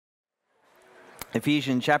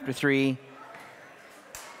Ephesians chapter 3.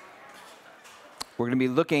 We're going to be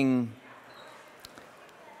looking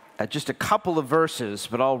at just a couple of verses,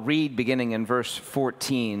 but I'll read beginning in verse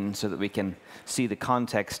 14 so that we can see the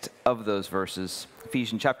context of those verses.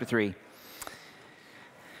 Ephesians chapter 3.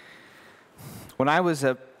 When I was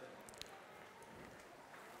a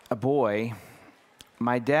boy,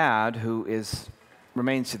 my dad, who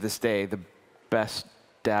remains to this day the best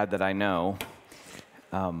dad that I know,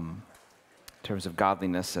 in terms of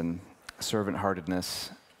godliness and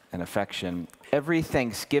servant-heartedness and affection, every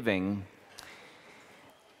Thanksgiving,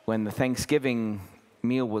 when the Thanksgiving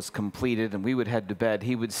meal was completed and we would head to bed,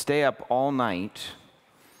 he would stay up all night,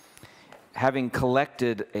 having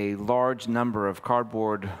collected a large number of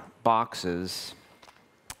cardboard boxes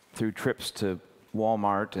through trips to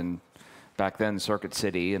Walmart and back then Circuit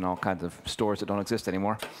City and all kinds of stores that don't exist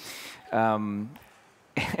anymore.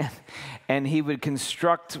 And he would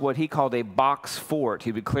construct what he called a box fort.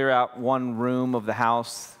 He would clear out one room of the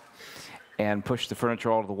house and push the furniture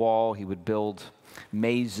all to the wall. He would build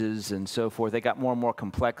mazes and so forth. They got more and more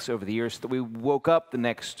complex over the years, so that we woke up the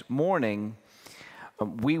next morning,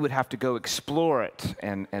 we would have to go explore it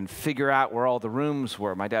and figure out where all the rooms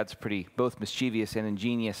were. My dad's pretty both mischievous and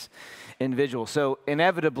ingenious individual. So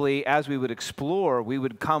inevitably, as we would explore, we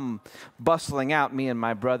would come bustling out, me and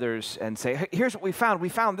my brothers, and say, hey, here's what we found. We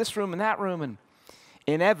found this room and that room. And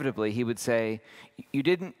inevitably, he would say, you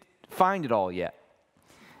didn't find it all yet.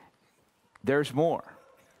 There's more.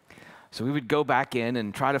 So we would go back in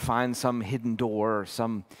and try to find some hidden door or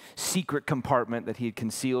some secret compartment that he had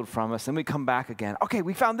concealed from us. Then we'd come back again. Okay,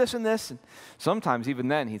 we found this and this. And sometimes even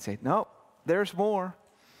then he'd say, no, there's more.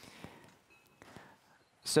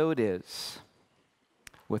 So it is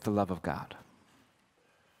with the love of God.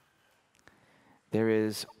 There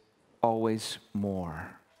is always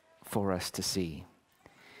more for us to see.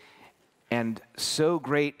 And so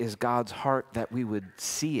great is God's heart that we would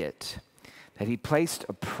see it, that he placed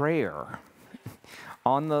a prayer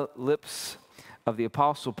on the lips of the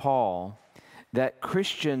Apostle Paul that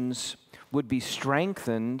Christians would be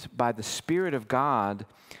strengthened by the Spirit of God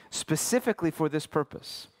specifically for this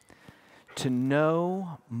purpose, to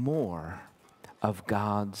know more of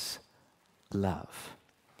God's love.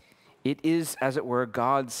 It is, as it were,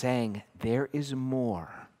 God saying, there is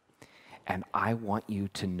more, and I want you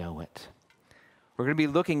to know it. We're going to be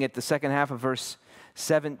looking at the second half of verse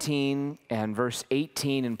 17 and verse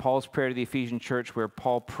 18 in Paul's prayer to the Ephesian church, where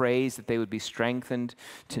Paul prays that they would be strengthened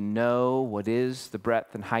to know what is the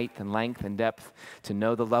breadth and height and length and depth, to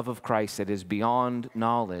know the love of Christ that is beyond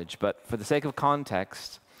knowledge. But for the sake of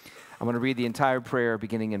context, I'm going to read the entire prayer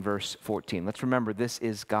beginning in verse 14. Let's remember, this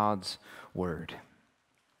is God's word.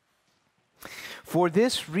 For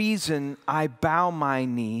this reason I bow my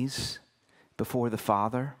knees before the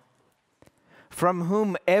Father, from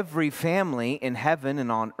whom every family in heaven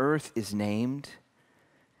and on earth is named,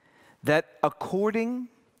 that according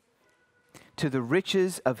to the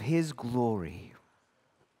riches of his glory,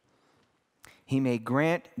 he may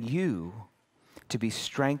grant you to be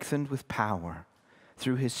strengthened with power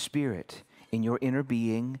through his Spirit in your inner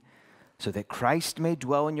being, so that Christ may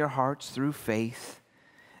dwell in your hearts through faith,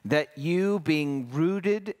 that you, being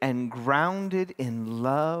rooted and grounded in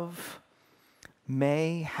love,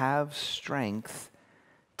 may have strength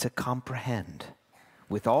to comprehend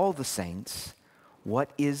with all the saints what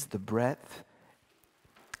is the breadth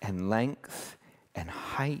and length and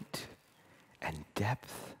height and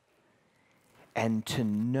depth, and to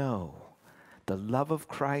know the love of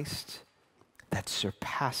Christ that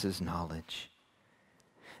surpasses knowledge,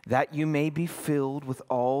 that you may be filled with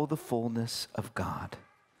all the fullness of God.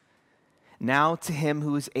 Now to him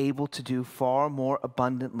who is able to do far more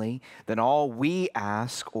abundantly than all we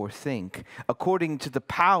ask or think, according to the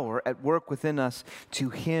power at work within us, to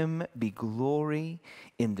him be glory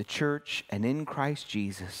in the church and in Christ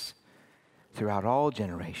Jesus throughout all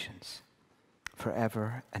generations,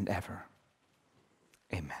 forever and ever.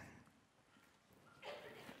 Amen.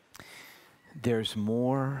 There's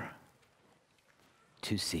more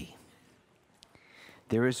to see.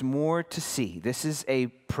 There is more to see. This is a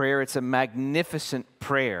prayer. It's a magnificent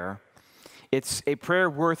prayer. It's a prayer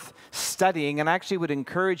worth studying, and I actually would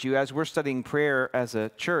encourage you, as we're studying prayer as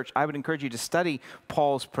a church, I would encourage you to study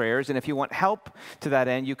Paul's prayers, and if you want help to that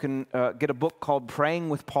end, you can get a book called Praying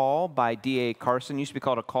with Paul by D.A. Carson. It used to be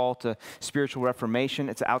called A Call to Spiritual Reformation.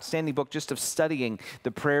 It's an outstanding book just of studying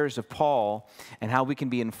the prayers of Paul and how we can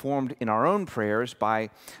be informed in our own prayers by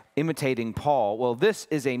imitating Paul. Well, this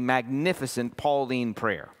is a magnificent Pauline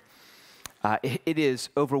prayer. It is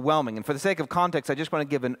overwhelming. And for the sake of context, I just want to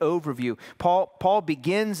give an overview. Paul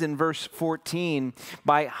begins in verse 14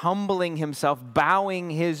 by humbling himself, bowing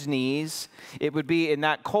his knees. It would be in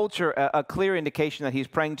that culture a clear indication that he's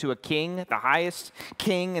praying to a king, the highest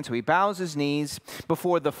king. And so he bows his knees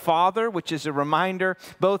before the Father, which is a reminder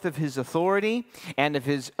both of his authority and of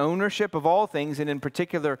his ownership of all things, and in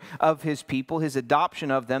particular of his people, his adoption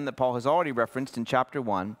of them that Paul has already referenced in chapter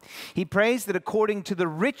 1. He prays that according to the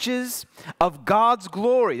riches of God's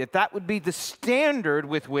glory, that would be the standard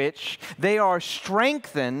with which they are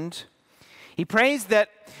strengthened. He prays that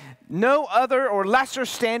no other or lesser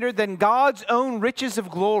standard than God's own riches of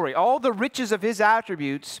glory, all the riches of his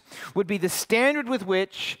attributes, would be the standard with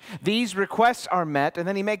which these requests are met. And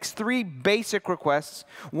then he makes three basic requests.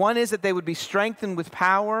 One is that they would be strengthened with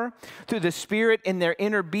power through the Spirit in their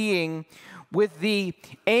inner being, with the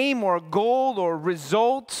aim or goal or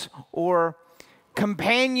result or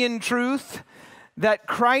companion truth that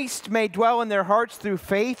Christ may dwell in their hearts through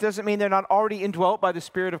faith. Doesn't mean they're not already indwelt by the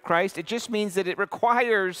Spirit of Christ. It just means that it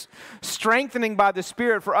requires strengthening by the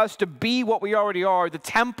Spirit for us to be what we already are, the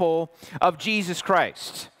temple of Jesus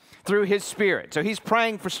Christ, through his Spirit. So he's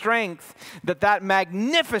praying for strength, that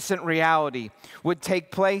magnificent reality would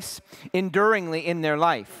take place enduringly in their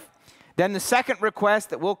life. Then the second request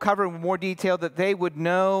that we'll cover in more detail, that they would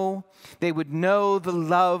know the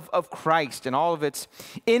love of Christ and all of its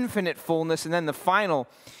infinite fullness. And then the final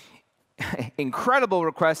incredible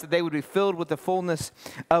request, that they would be filled with the fullness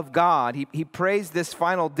of God. He prays this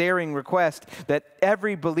final daring request that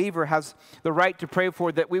every believer has the right to pray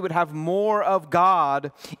for, that we would have more of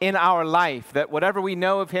God in our life, that whatever we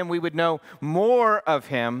know of him, we would know more of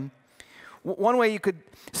him. One way you could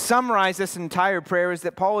summarize this entire prayer is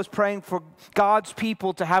that Paul is praying for God's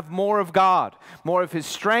people to have more of God, more of his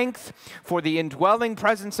strength, for the indwelling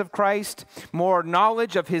presence of Christ, more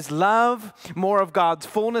knowledge of his love, more of God's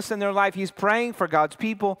fullness in their life. He's praying for God's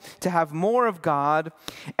people to have more of God,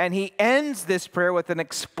 and he ends this prayer with an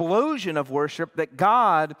explosion of worship that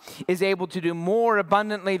God is able to do more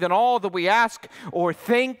abundantly than all that we ask or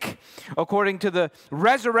think, according to the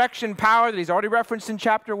resurrection power that he's already referenced in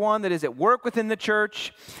chapter 1, that is at work within the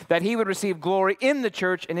church, that he would receive glory in the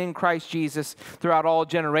church and in Christ Jesus throughout all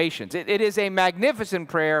generations. It is a magnificent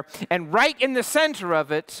prayer, and right in the center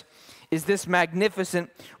of it is this magnificent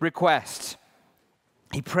request.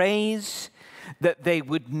 He prays that they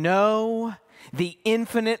would know the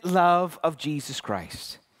infinite love of Jesus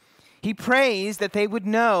Christ. He prays that they would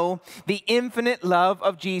know the infinite love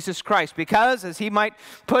of Jesus Christ, because, as he might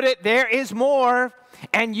put it, there is more,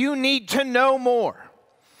 and you need to know more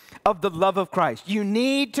of the love of Christ. You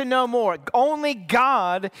need to know more. Only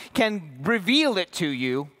God can reveal it to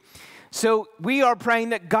you. So we are praying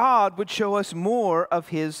that God would show us more of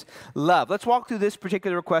his love. Let's walk through this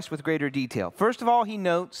particular request with greater detail. First of all, he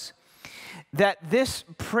notes that this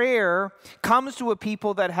prayer comes to a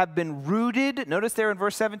people that have been rooted, notice there in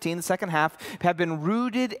verse 17, the second half, have been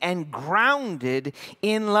rooted and grounded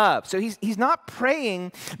in love. So he's not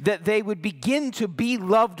praying that they would begin to be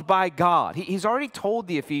loved by God. He's already told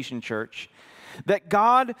the Ephesian church that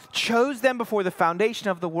God chose them before the foundation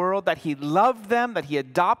of the world, that he loved them, that he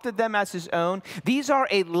adopted them as his own. These are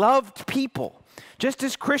a loved people, just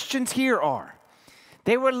as Christians here are.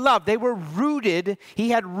 They were loved. They were rooted. He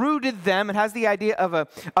had rooted them. It has the idea of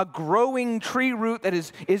a growing tree root that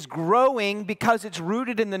is growing because it's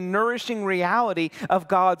rooted in the nourishing reality of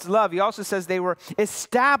God's love. He also says they were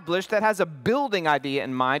established. That has a building idea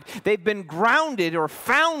in mind. They've been grounded or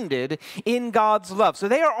founded in God's love. So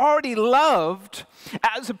they are already loved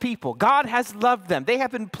as a people. God has loved them. They have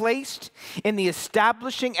been placed in the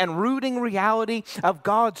establishing and rooting reality of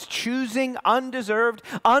God's choosing, undeserved,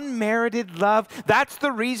 unmerited love. That's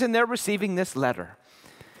the reason they're receiving this letter.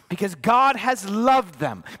 Because God has loved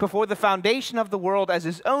them before the foundation of the world as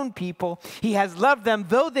his own people. He has loved them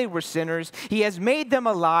though they were sinners. He has made them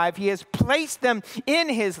alive. He has placed them in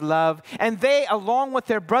his love. And they, along with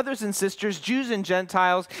their brothers and sisters, Jews and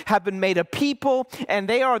Gentiles, have been made a people, and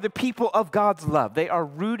they are the people of God's love. They are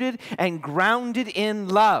rooted and grounded in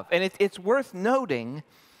love. And it's worth noting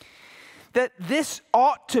that this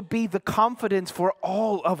ought to be the confidence for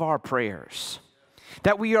all of our prayers,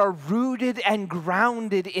 that we are rooted and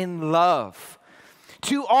grounded in love.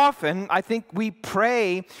 Too often, I think we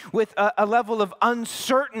pray with a level of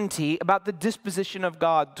uncertainty about the disposition of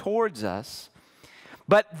God towards us.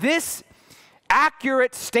 But this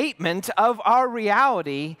accurate statement of our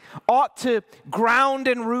reality ought to ground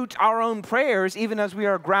and root our own prayers, even as we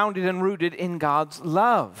are grounded and rooted in God's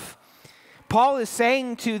love. Paul is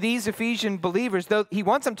saying to these Ephesian believers, though he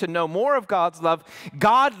wants them to know more of God's love,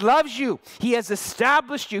 God loves you. He has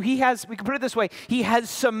established you. We can put it this way, he has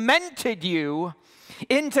cemented you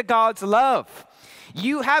into God's love.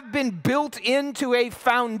 You have been built into a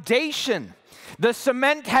foundation. The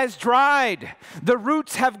cement has dried. The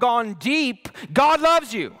roots have gone deep. God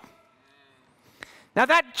loves you. Now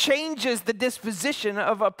that changes the disposition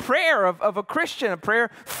of a prayer of a Christian, a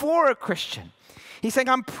prayer for a Christian. He's saying,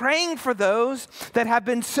 I'm praying for those that have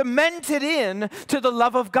been cemented in to the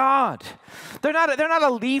love of God. They're not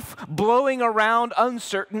a leaf blowing around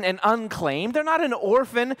uncertain and unclaimed. They're not an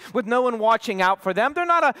orphan with no one watching out for them. They're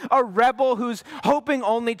not a rebel who's hoping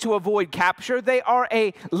only to avoid capture. They are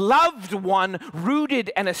a loved one,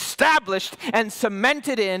 rooted and established and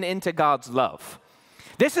cemented into God's love.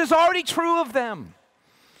 This is already true of them.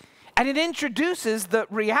 And it introduces the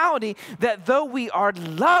reality that though we are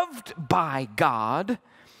loved by God,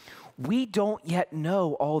 we don't yet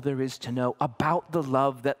know all there is to know about the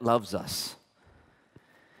love that loves us.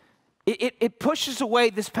 It pushes away,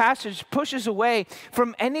 this passage pushes away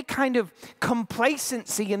from any kind of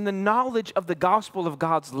complacency in the knowledge of the gospel of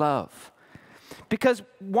God's love. Because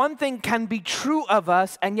one thing can be true of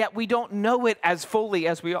us, and yet we don't know it as fully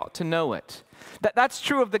as we ought to know it. That's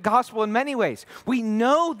true of the gospel in many ways. We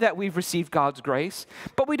know that we've received God's grace,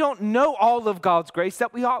 but we don't know all of God's grace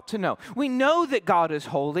that we ought to know. We know that God is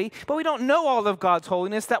holy, but we don't know all of God's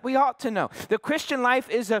holiness that we ought to know. The Christian life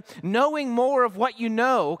is a knowing more of what you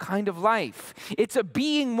know kind of life. It's a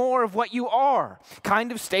being more of what you are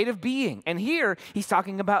kind of state of being. And here he's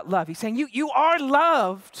talking about love. He's saying you are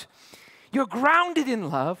loved. You're grounded in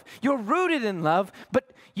love. You're rooted in love,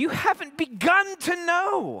 but you haven't begun to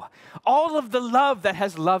know all of the love that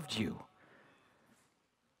has loved you.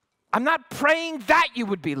 I'm not praying that you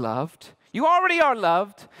would be loved. You already are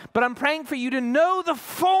loved, but I'm praying for you to know the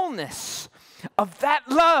fullness of that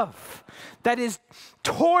love that is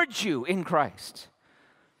towards you in Christ.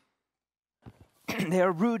 They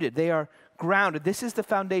are rooted. They are grounded. This is the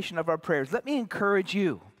foundation of our prayers. Let me encourage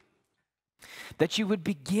you that you would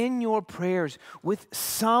begin your prayers with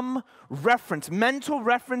some reference, mental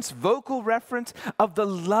reference, vocal reference of the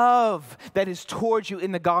love that is towards you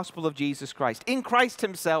in the gospel of Jesus Christ, in Christ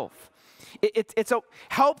himself. It's a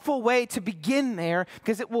helpful way to begin there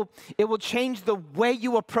because it will change the way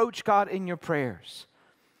you approach God in your prayers.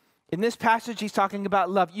 In this passage, he's talking about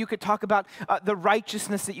love. You could talk about the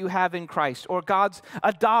righteousness that you have in Christ, or God's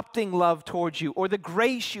adopting love towards you, or the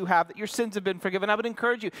grace you have that your sins have been forgiven. I would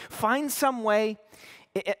encourage you, find some way,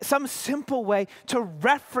 some simple way to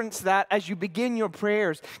reference that as you begin your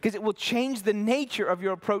prayers, because it will change the nature of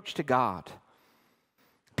your approach to God.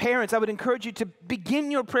 Parents, I would encourage you to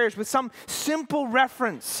begin your prayers with some simple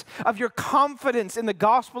reference of your confidence in the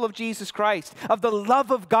gospel of Jesus Christ, of the love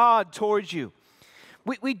of God towards you.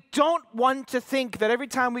 We don't want to think that every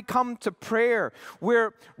time we come to prayer,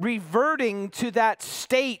 we're reverting to that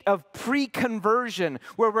state of pre-conversion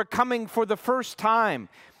where we're coming for the first time.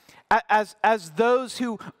 As those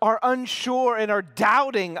who are unsure and are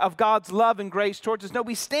doubting of God's love and grace towards us. No,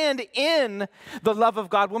 we stand in the love of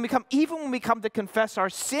God even when we come to confess our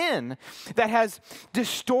sin that has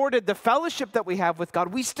distorted the fellowship that we have with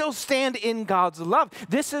God. We still stand in God's love.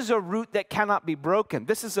 This is a root that cannot be broken.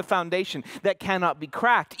 This is a foundation that cannot be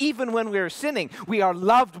cracked. Even when we are sinning, we are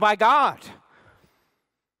loved by God.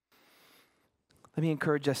 Let me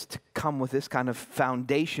encourage us to come with this kind of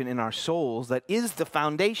foundation in our souls that is the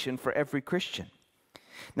foundation for every Christian.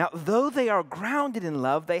 Now, though they are grounded in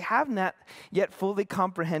love, they have not yet fully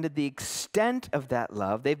comprehended the extent of that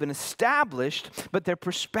love. They've been established, but their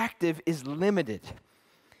perspective is limited.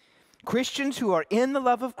 Christians who are in the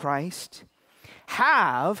love of Christ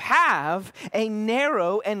have a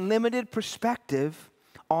narrow and limited perspective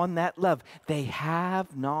on that love. They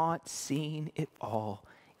have not seen it all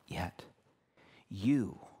yet.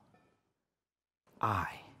 You,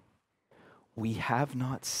 we have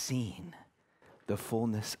not seen the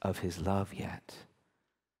fullness of his love yet.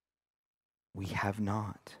 We have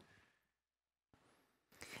not.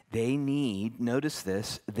 They need, notice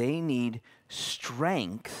this, they need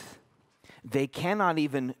strength. They cannot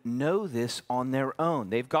even know this on their own.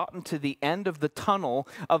 They've gotten to the end of the tunnel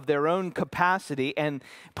of their own capacity, and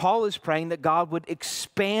Paul is praying that God would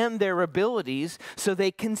expand their abilities so they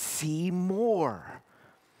can see more.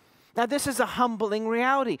 Now, this is a humbling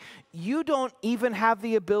reality. You don't even have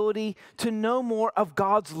the ability to know more of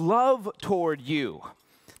God's love toward you.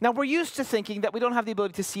 Now, we're used to thinking that we don't have the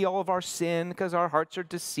ability to see all of our sin because our hearts are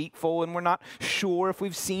deceitful and we're not sure if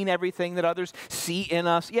we've seen everything that others see in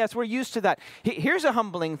us. Yes, we're used to that. Here's a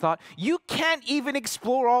humbling thought. You can't even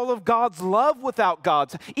explore all of God's love without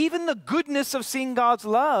God's. Even the goodness of seeing God's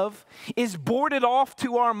love is boarded off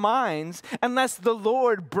to our minds unless the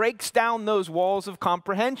Lord breaks down those walls of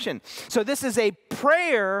comprehension. So this is a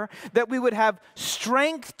prayer that we would have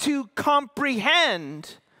strength to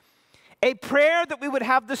comprehend. A prayer that we would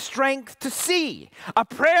have the strength to see. A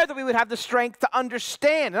prayer that we would have the strength to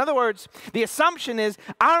understand. In other words, the assumption is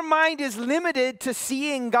our mind is limited to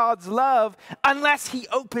seeing God's love unless He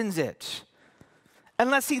opens it.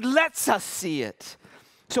 Unless He lets us see it.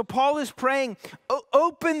 So Paul is praying,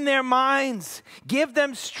 open their minds. Give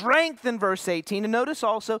them strength in verse 18. And notice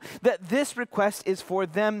also that this request is for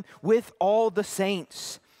them with all the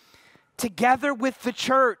saints. Together with the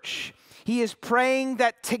church. He is praying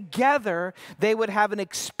that together they would have an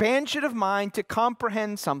expansion of mind to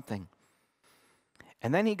comprehend something.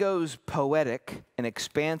 And then he goes poetic and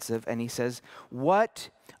expansive and he says, what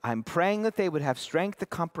I'm praying that they would have strength to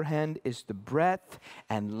comprehend is the breadth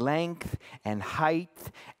and length and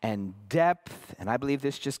height and depth. And I believe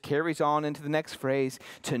this just carries on into the next phrase,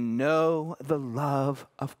 to know the love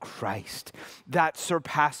of Christ that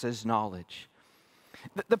surpasses knowledge.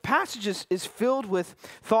 The passage is filled with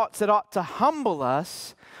thoughts that ought to humble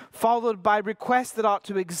us, followed by requests that ought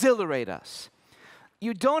to exhilarate us.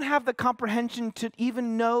 You don't have the comprehension to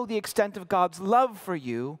even know the extent of God's love for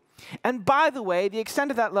you. And by the way, the extent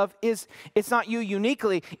of that love it's not you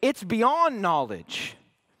uniquely, it's beyond knowledge.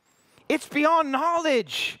 It's beyond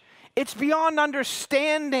knowledge. It's beyond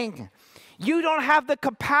understanding. You don't have the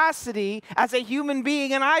capacity as a human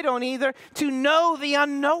being, and I don't either, to know the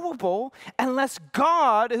unknowable unless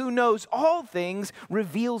God, who knows all things,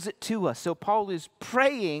 reveals it to us. So Paul is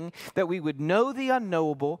praying that we would know the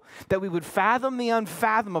unknowable, that we would fathom the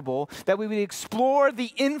unfathomable, that we would explore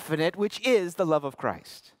the infinite, which is the love of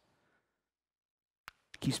Christ.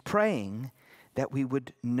 He's praying that we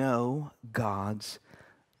would know God's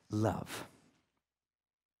love.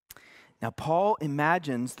 Now, Paul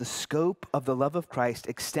imagines the scope of the love of Christ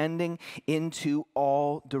extending into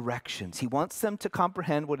all directions. He wants them to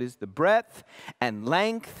comprehend what is the breadth and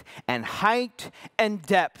length and height and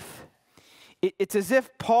depth. It's as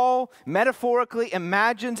if Paul metaphorically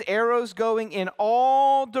imagines arrows going in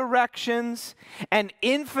all directions, and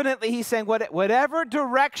infinitely he's saying, whatever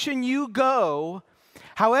direction you go,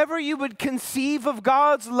 however you would conceive of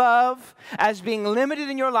God's love as being limited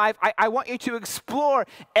in your life, I want you to explore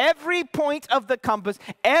every point of the compass,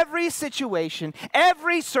 every situation,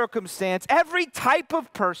 every circumstance, every type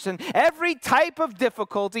of person, every type of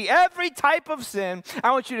difficulty, every type of sin.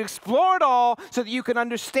 I want you to explore it all so that you can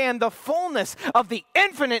understand the fullness of the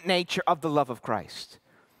infinite nature of the love of Christ.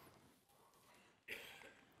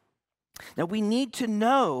 Now, we need to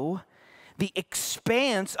know the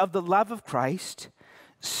expanse of the love of Christ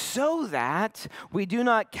so that we do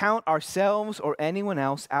not count ourselves or anyone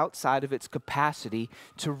else outside of its capacity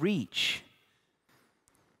to reach.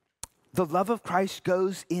 The love of Christ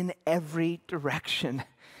goes in every direction,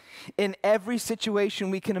 in every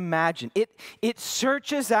situation we can imagine. It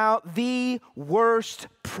searches out the worst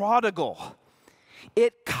prodigal.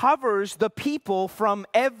 It covers the people from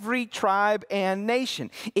every tribe and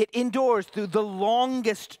nation. It endures through the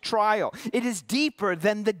longest trial. It is deeper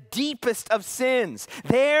than the deepest of sins.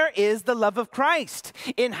 There is the love of Christ.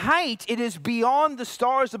 In height, it is beyond the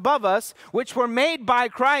stars above us, which were made by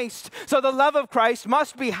Christ. So the love of Christ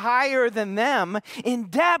must be higher than them. In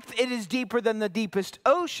depth, it is deeper than the deepest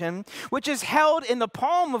ocean, which is held in the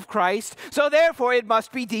palm of Christ. So therefore, it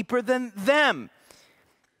must be deeper than them.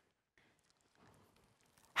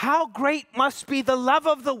 How great must be the love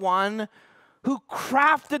of the one who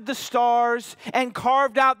crafted the stars and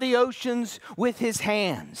carved out the oceans with his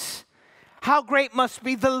hands. How great must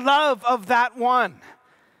be the love of that one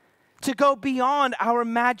to go beyond our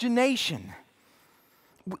imagination.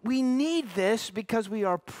 We need this because we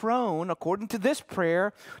are prone, according to this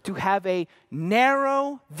prayer, to have a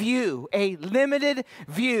narrow view, a limited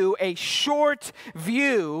view, a short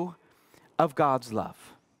view of God's love.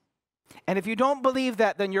 And if you don't believe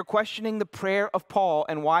that, then you're questioning the prayer of Paul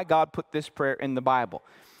and why God put this prayer in the Bible.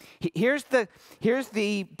 Here's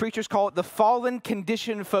the preachers call it the fallen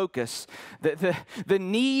condition focus. The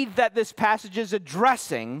need that this passage is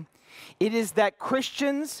addressing, it is that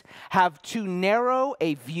Christians have too narrow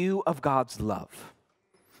a view of God's love.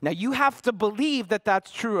 Now you have to believe that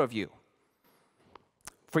that's true of you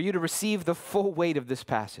for you to receive the full weight of this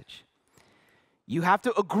passage. You have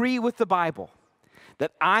to agree with the Bible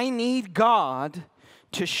that I need God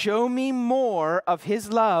to show me more of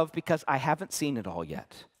his love because I haven't seen it all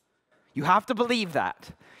yet. You have to believe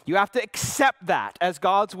that. You have to accept that as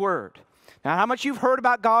God's word. Now, how much you've heard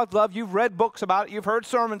about God's love, you've read books about it, you've heard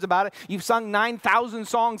sermons about it, you've sung 9,000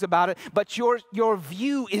 songs about it, but your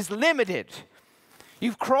view is limited.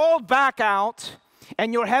 You've crawled back out,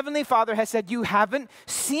 and your Heavenly Father has said you haven't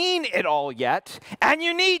seen it all yet, and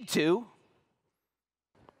you need to.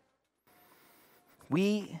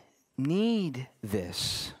 We need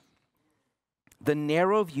this. The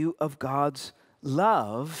narrow view of God's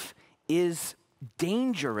love is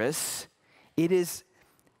dangerous. It is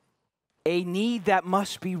a need that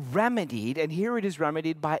must be remedied, and here it is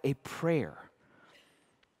remedied by a prayer.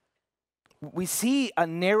 We see a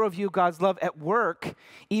narrow view of God's love at work,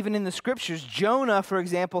 even in the scriptures. Jonah, for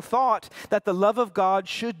example, thought that the love of God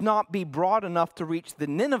should not be broad enough to reach the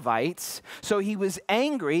Ninevites, so he was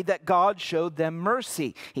angry that God showed them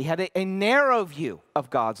mercy. He had a narrow view of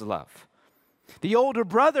God's love. The older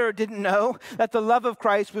brother didn't know that the love of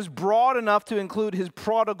Christ was broad enough to include his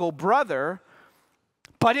prodigal brother,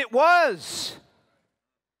 but it was.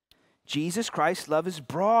 Jesus Christ's love is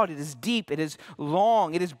broad, it is deep, it is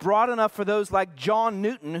long. It is broad enough for those like John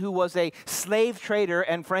Newton, who was a slave trader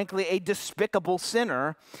and frankly a despicable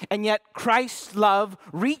sinner, and yet Christ's love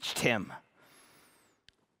reached him.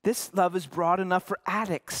 This love is broad enough for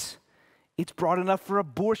addicts. It's broad enough for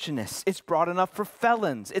abortionists. It's broad enough for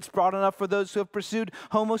felons. It's broad enough for those who have pursued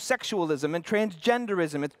homosexualism and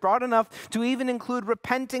transgenderism. It's broad enough to even include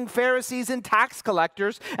repenting Pharisees and tax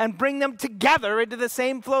collectors and bring them together into the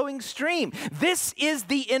same flowing stream. This is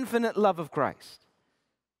the infinite love of Christ.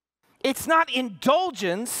 It's not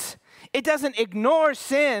indulgence. It doesn't ignore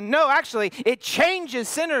sin. No, actually, it changes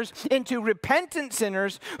sinners into repentant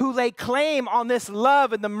sinners who lay claim on this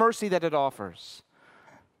love and the mercy that it offers.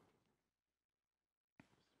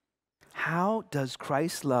 How does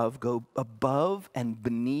Christ's love go above and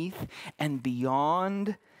beneath and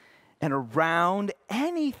beyond and around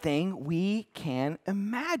anything we can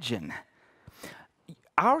imagine?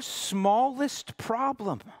 Our smallest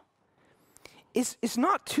problem is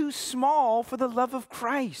not too small for the love of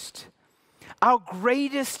Christ. Our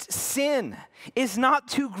greatest sin is not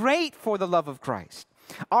too great for the love of Christ.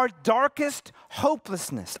 Our darkest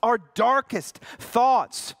hopelessness, our darkest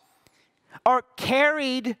thoughts are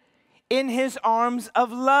carried in his arms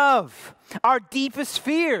of love. Our deepest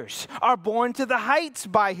fears are borne to the heights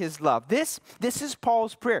by his love. This is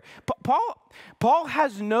Paul's prayer. Paul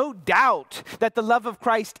has no doubt that the love of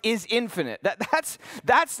Christ is infinite.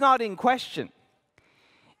 That's not in question.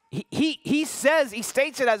 He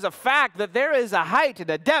states it as a fact that there is a height and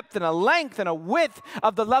a depth and a length and a width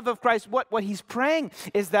of the love of Christ. What he's praying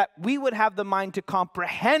is that we would have the mind to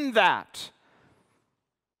comprehend that.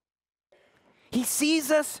 He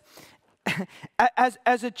sees us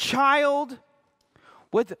as a child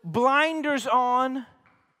with blinders on,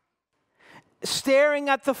 staring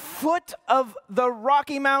at the foot of the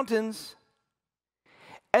Rocky Mountains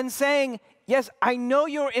and saying, yes, I know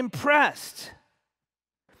you're impressed,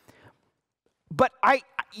 but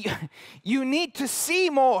you need to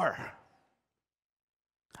see more.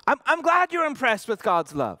 I'm glad you're impressed with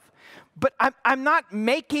God's love, but I'm not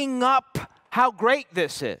making up how great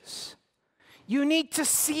this is. You need to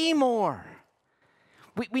see more.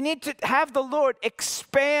 We need to have the Lord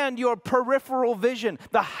expand your peripheral vision,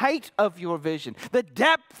 the height of your vision, the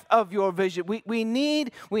depth of your vision. We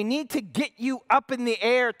need to get you up in the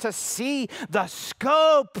air to see the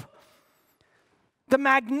scope, the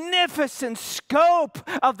magnificent scope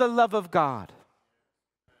of the love of God.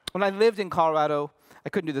 When I lived in Colorado, I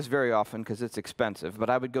couldn't do this very often because it's expensive, but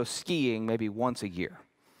I would go skiing maybe once a year.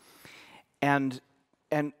 And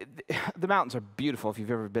the mountains are beautiful if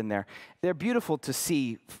you've ever been there. They're beautiful to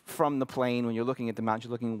see from the plane when you're looking at the mountains,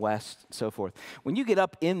 you're looking west, and so forth. When you get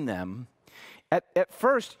up in them, at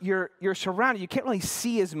first you're surrounded. You can't really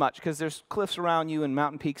see as much because there's cliffs around you and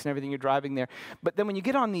mountain peaks and everything. You're driving there. But then when you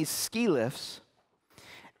get on these ski lifts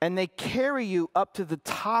and they carry you up to the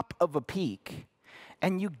top of a peak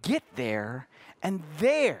and you get there, and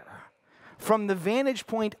there, from the vantage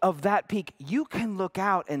point of that peak, you can look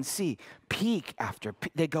out and see peak after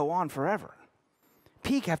peak. They go on forever.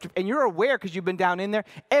 Peak after, and you're aware because you've been down in there.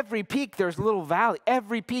 Every peak, there's a little valley.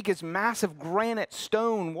 Every peak is massive granite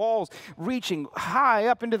stone walls reaching high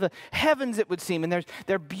up into the heavens, it would seem. And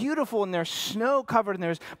they're beautiful, and they're snow covered, and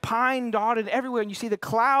there's pine dotted everywhere. And you see the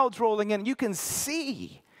clouds rolling in. You can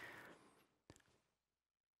see.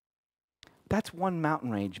 That's one mountain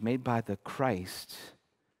range made by the Christ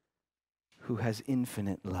who has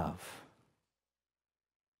infinite love.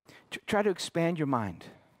 Try to expand your mind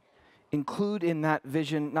Include in that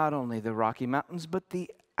vision not only the Rocky Mountains, but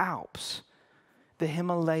the Alps, the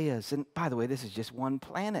Himalayas. And by the way, this is just one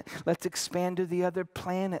planet. Let's expand to the other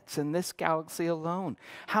planets in this galaxy alone.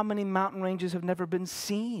 How many mountain ranges have never been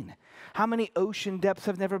seen? How many ocean depths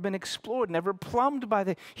have never been explored, never plumbed by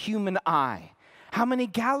the human eye? How many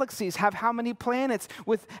galaxies have how many planets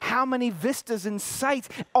with how many vistas and sights,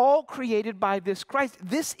 all created by this Christ?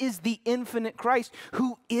 This is the infinite Christ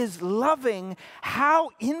who is loving. How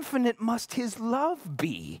infinite must his love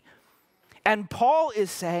be? And Paul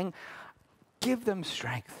is saying, give them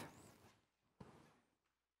strength.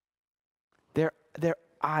 Their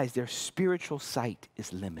eyes, their spiritual sight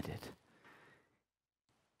is limited.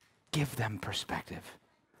 Give them perspective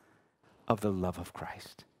of the love of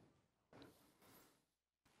Christ.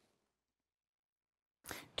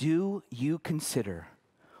 Do you consider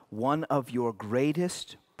one of your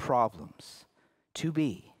greatest problems to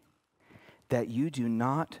be that you do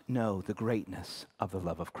not know the greatness of the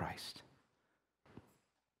love of Christ?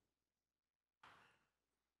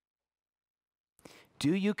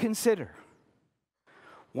 Do you consider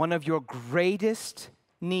one of your greatest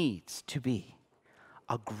needs to be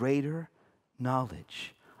a greater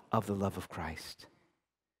knowledge of the love of Christ?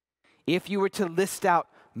 If you were to list out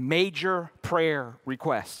major prayer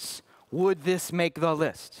requests, would this make the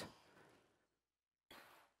list?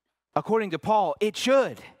 According to Paul, it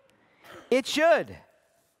should. It should.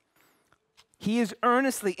 He is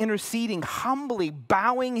earnestly interceding, humbly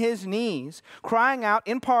bowing his knees, crying out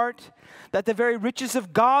in part that the very riches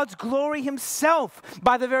of God's glory himself,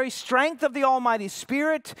 by the very strength of the Almighty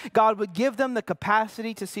Spirit, God would give them the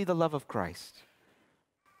capacity to see the love of Christ.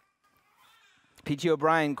 P.T.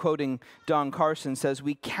 O'Brien, quoting Don Carson, says,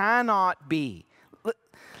 we cannot be,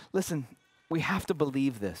 listen, we have to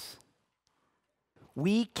believe this.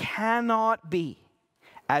 We cannot be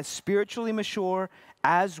as spiritually mature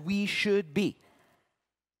as we should be.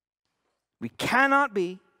 We cannot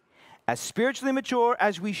be as spiritually mature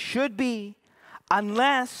as we should be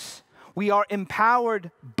unless we are empowered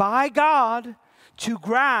by God to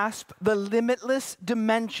grasp the limitless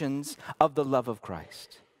dimensions of the love of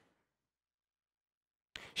Christ.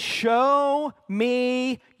 Show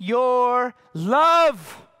me your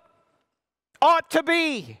love ought to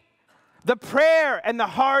be the prayer and the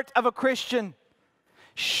heart of a Christian.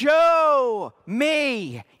 Show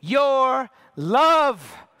me your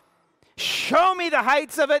love. Show me the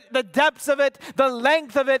heights of it, the depths of it, the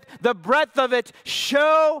length of it, the breadth of it.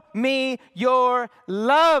 Show me your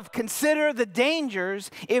love. Consider the dangers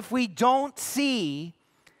if we don't see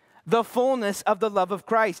the fullness of the love of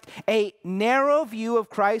Christ. A narrow view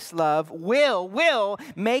of Christ's love will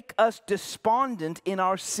make us despondent in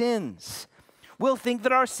our sins. We'll think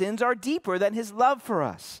that our sins are deeper than his love for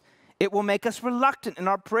us. It will make us reluctant in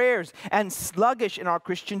our prayers and sluggish in our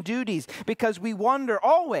Christian duties because we wonder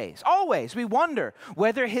always, we wonder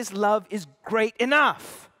whether his love is great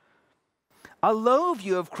enough. A low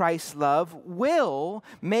view of Christ's love will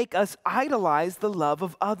make us idolize the love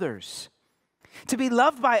of others. To be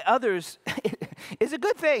loved by others is a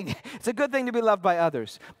good thing. It's a good thing to be loved by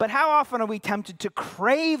others. But how often are we tempted to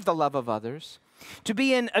crave the love of others, to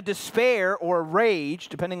be in a despair or a rage,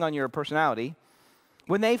 depending on your personality,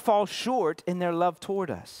 when they fall short in their love toward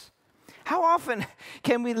us? How often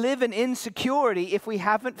can we live in insecurity if we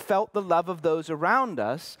haven't felt the love of those around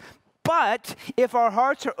us? But if our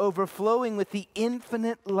hearts are overflowing with the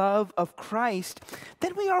infinite love of Christ,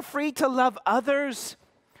 then we are free to love others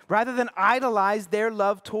rather than idolize their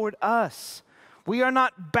love toward us. We are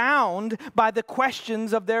not bound by the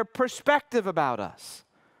questions of their perspective about us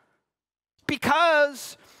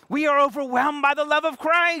because we are overwhelmed by the love of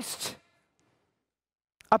Christ.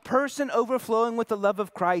 A person overflowing with the love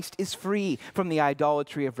of Christ is free from the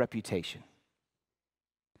idolatry of reputation.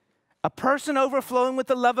 A person overflowing with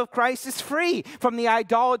the love of Christ is free from the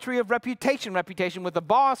idolatry of reputation. Reputation with a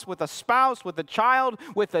boss, with a spouse, with a child,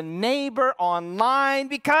 with a neighbor, online,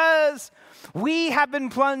 because we have been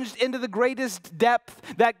plunged into the greatest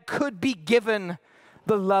depth that could be given,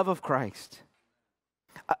 the love of Christ.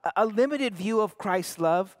 A limited view of Christ's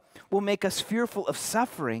love will make us fearful of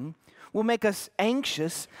suffering, will make us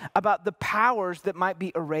anxious about the powers that might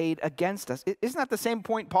be arrayed against us. Isn't that the same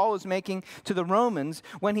point Paul is making to the Romans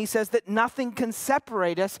when he says that nothing can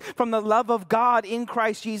separate us from the love of God in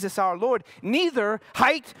Christ Jesus our Lord? Neither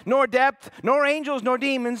height, nor depth, nor angels, nor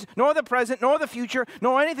demons, nor the present, nor the future,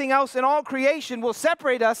 nor anything else in all creation will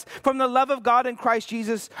separate us from the love of God in Christ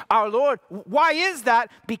Jesus our Lord. Why is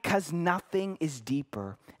that? Because nothing is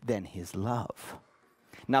deeper than his love.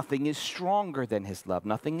 Nothing is stronger than his love.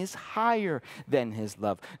 Nothing is higher than his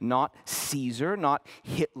love. Not Caesar, not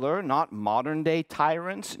Hitler, not modern day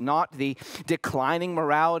tyrants, not the declining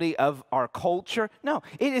morality of our culture. No,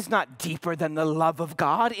 it is not deeper than the love of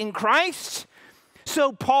God in Christ.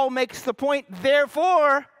 So Paul makes the point,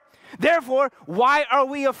 therefore, why are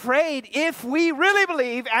we afraid if we really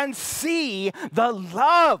believe and see the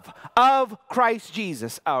love of Christ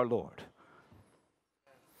Jesus our Lord?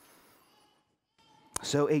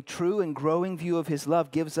 So a true and growing view of his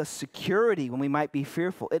love gives us security when we might be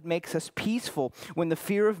fearful. It makes us peaceful when the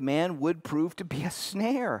fear of man would prove to be a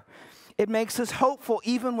snare. It makes us hopeful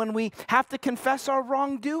even when we have to confess our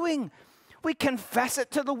wrongdoing. We confess it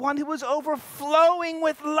to the one who is overflowing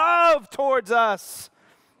with love towards us.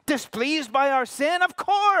 Displeased by our sin, of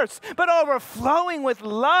course, but overflowing with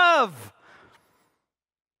love.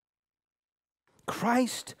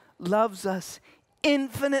 Christ loves us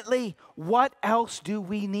infinitely. What else do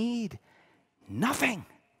we need? Nothing.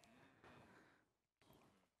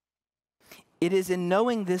 It is in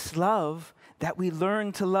knowing this love that we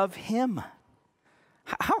learn to love him.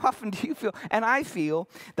 How often do you feel, and I feel,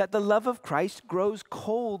 that the love of Christ grows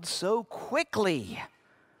cold so quickly?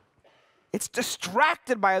 It's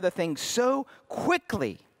distracted by other things so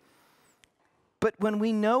quickly. But when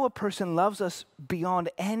we know a person loves us beyond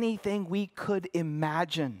anything we could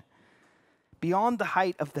imagine, beyond the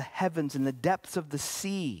height of the heavens and the depths of the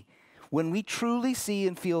sea, when we truly see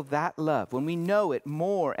and feel that love, when we know it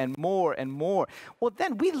more and more and more, well,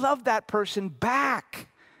 then we love that person back.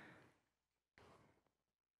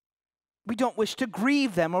 We don't wish to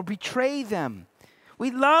grieve them or betray them.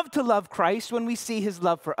 We love to love Christ when we see his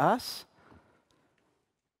love for us.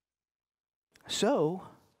 So,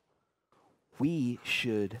 we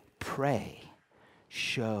should pray,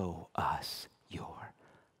 show us your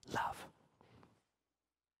love.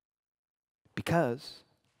 Because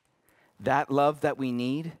that love that we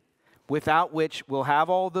need, without which we'll have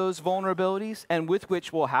all those vulnerabilities and with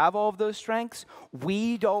which we'll have all of those strengths,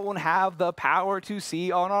 we don't have the power to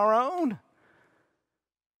see on our own.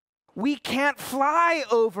 We can't fly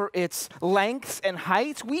over its lengths and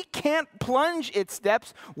heights. We can't plunge its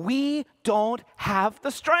depths. We don't have the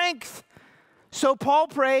strength. So Paul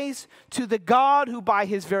prays to the God who by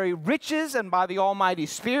his very riches and by the Almighty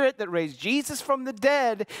Spirit that raised Jesus from the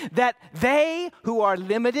dead, that they who are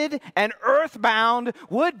limited and earthbound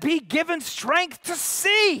would be given strength to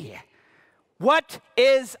see what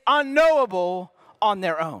is unknowable on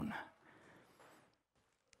their own.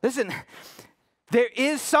 Listen, there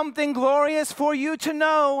is something glorious for you to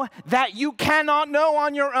know that you cannot know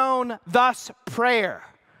on your own, thus prayer.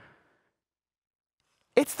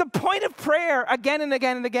 It's the point of prayer again and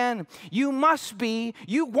again and again. You must be,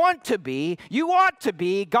 you want to be, you ought to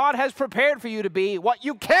be, God has prepared for you to be what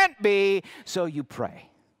you can't be, so you pray.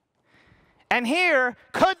 And here,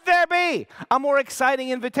 could there be a more exciting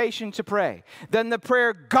invitation to pray than the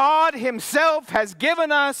prayer God himself has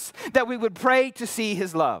given us that we would pray to see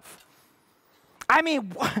his love? I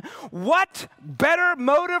mean, what better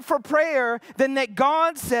motive for prayer than that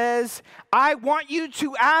God says, I want you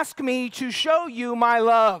to ask me to show you my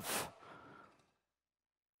love.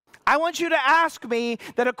 I want you to ask me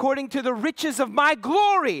that according to the riches of my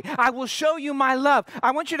glory, I will show you my love.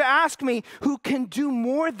 I want you to ask me who can do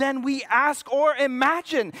more than we ask or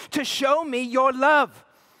imagine to show me your love.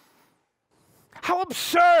 How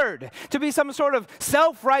absurd to be some sort of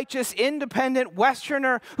self-righteous, independent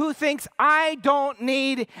Westerner who thinks, I don't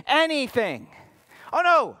need anything. Oh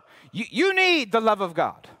no, you need the love of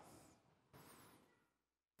God.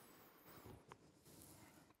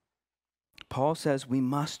 Paul says we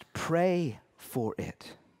must pray for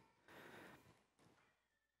it.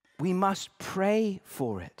 We must pray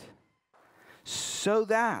for it so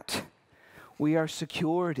that we are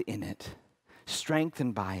secured in it,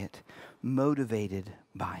 strengthened by it, motivated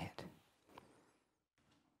by it.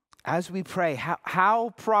 As we pray,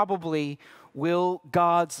 how probably will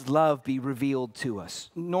God's love be revealed to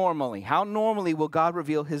us? Normally. How normally will God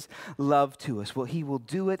reveal his love to us? Well, he will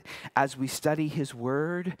do it as we study his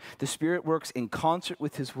word. The Spirit works in concert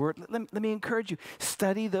with his word. Let me encourage you.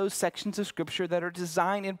 Study those sections of Scripture that are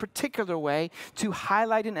designed in a particular way to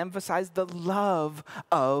highlight and emphasize the love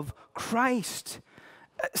of Christ.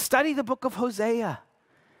 Study the book of Hosea,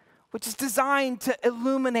 which is designed to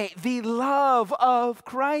illuminate the love of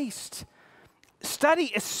Christ.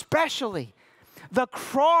 Study especially the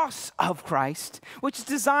cross of Christ, which is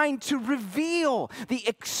designed to reveal the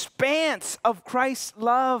expanse of Christ's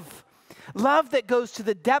love. Love that goes to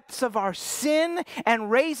the depths of our sin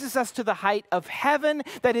and raises us to the height of heaven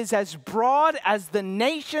that is as broad as the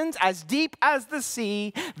nations, as deep as the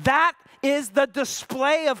sea. That is the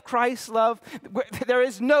display of Christ's love. There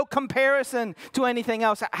is no comparison to anything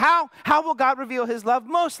else. How will God reveal his love?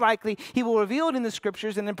 Most likely, he will reveal it in the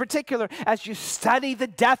scriptures, and in particular, as you study the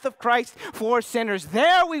death of Christ for sinners.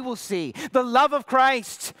 There we will see the love of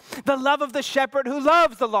Christ, the love of the shepherd who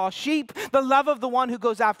loves the lost sheep, the love of the one who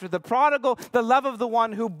goes after the prodigal, the love of the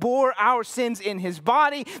one who bore our sins in his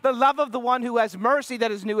body, the love of the one who has mercy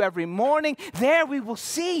that is new every morning. There we will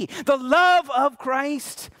see the love of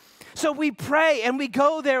Christ. So we pray and we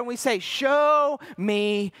go there and we say, show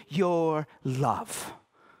me your love.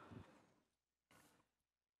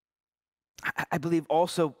 I believe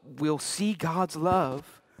also we'll see God's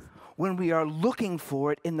love when we are looking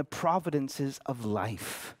for it in the providences of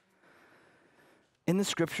life. In the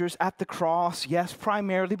scriptures, at the cross, yes,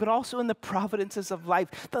 primarily, but also in the providences of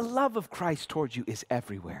life. The love of Christ towards you is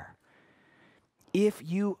everywhere, if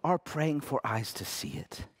you are praying for eyes to see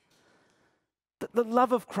it. The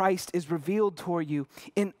love of Christ is revealed toward you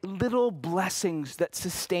in little blessings that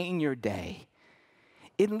sustain your day,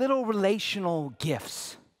 in little relational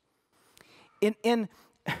gifts, in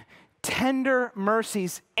tender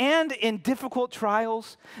mercies, and in difficult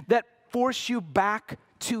trials that force you back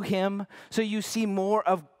to him so you see more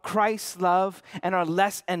of Christ's love and are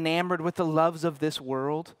less enamored with the loves of this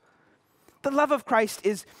world. The love of Christ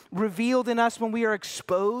is revealed in us when we are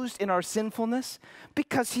exposed in our sinfulness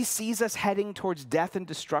because he sees us heading towards death and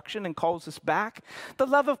destruction and calls us back. The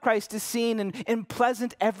love of Christ is seen in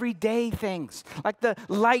pleasant everyday things like the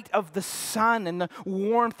light of the sun and the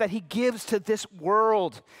warmth that he gives to this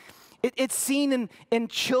world. It's seen in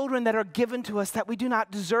children that are given to us that we do not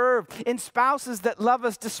deserve, in spouses that love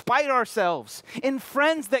us despite ourselves, in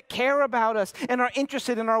friends that care about us and are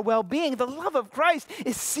interested in our well-being. The love of Christ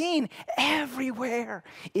is seen everywhere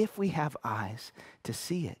if we have eyes to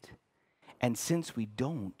see it. And since we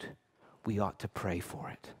don't, we ought to pray for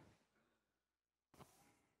it.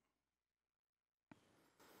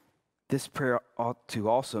 This prayer ought to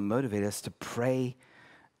also motivate us to pray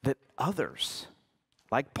that others,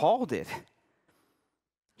 like Paul did,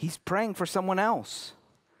 he's praying for someone else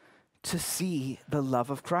to see the love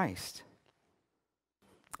of Christ.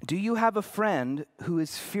 Do you have a friend who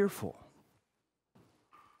is fearful?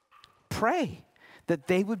 Pray that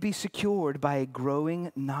they would be secured by a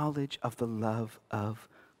growing knowledge of the love of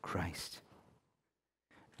Christ.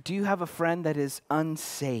 Do you have a friend that is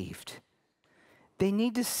unsaved? They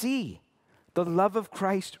need to see the love of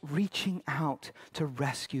Christ reaching out to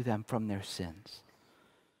rescue them from their sins.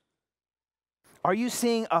 Are you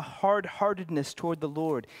seeing a hard-heartedness toward the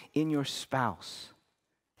Lord in your spouse,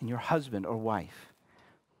 in your husband or wife?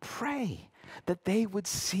 Pray that they would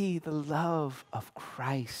see the love of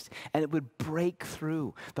Christ and it would break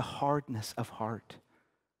through the hardness of heart.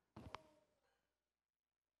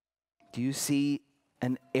 Do you see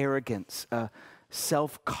an arrogance, a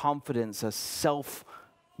self-confidence, a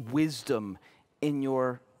self-wisdom in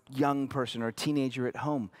your young person or teenager at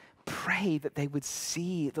home? Pray that they would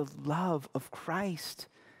see the love of Christ,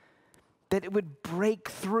 that it would break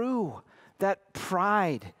through that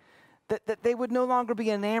pride, that they would no longer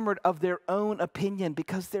be enamored of their own opinion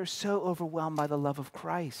because they're so overwhelmed by the love of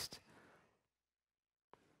Christ.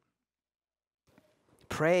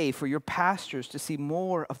 Pray for your pastors to see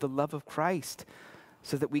more of the love of Christ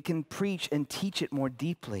so that we can preach and teach it more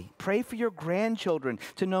deeply. Pray for your grandchildren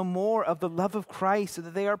to know more of the love of Christ so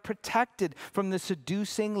that they are protected from the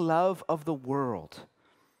seducing love of the world.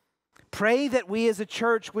 Pray that we as a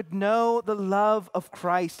church would know the love of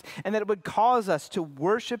Christ and that it would cause us to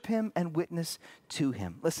worship him and witness to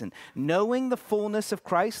him. Listen, knowing the fullness of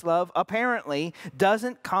Christ's love apparently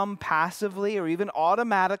doesn't come passively or even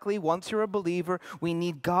automatically once you're a believer. We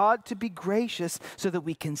need God to be gracious so that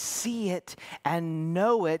we can see it and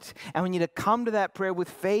know it. And we need to come to that prayer with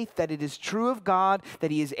faith that it is true of God,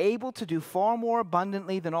 that he is able to do far more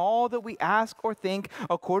abundantly than all that we ask or think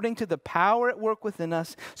according to the power at work within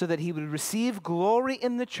us, so that he would receive glory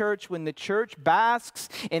in the church when the church basks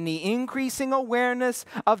in the increasing awareness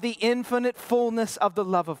of the infinite fullness of the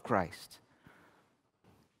love of Christ.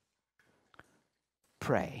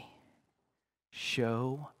 Pray,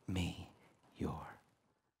 show me your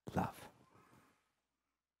love.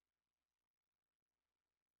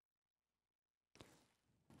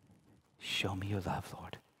 Show me your love,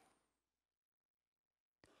 Lord.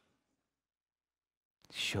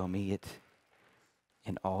 Show me it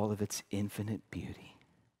in all of its infinite beauty.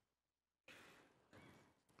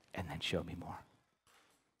 And then show me more.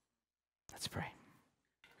 Let's pray.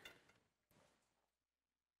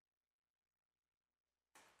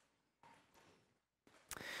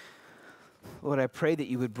 Lord, I pray that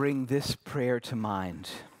you would bring this prayer to mind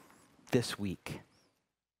this week.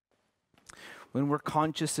 When we're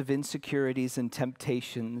conscious of insecurities and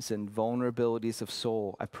temptations and vulnerabilities of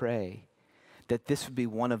soul, I pray that this would be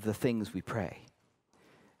one of the things we pray.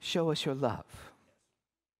 Show us your love.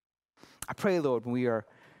 I pray, Lord, when we are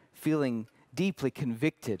feeling deeply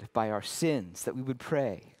convicted by our sins, that we would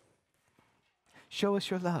pray, show us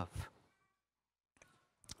your love.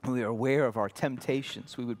 When we are aware of our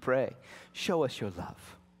temptations, we would pray, show us your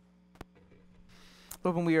love.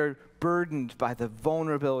 Lord, when we are burdened by the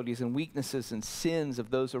vulnerabilities and weaknesses and sins of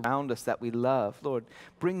those around us that we love, Lord,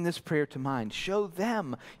 bring this prayer to mind. Show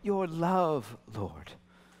them your love, Lord.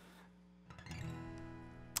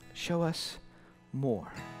 Show us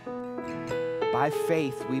more. By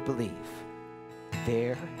faith, we believe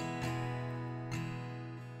there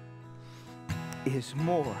is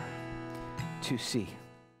more to see.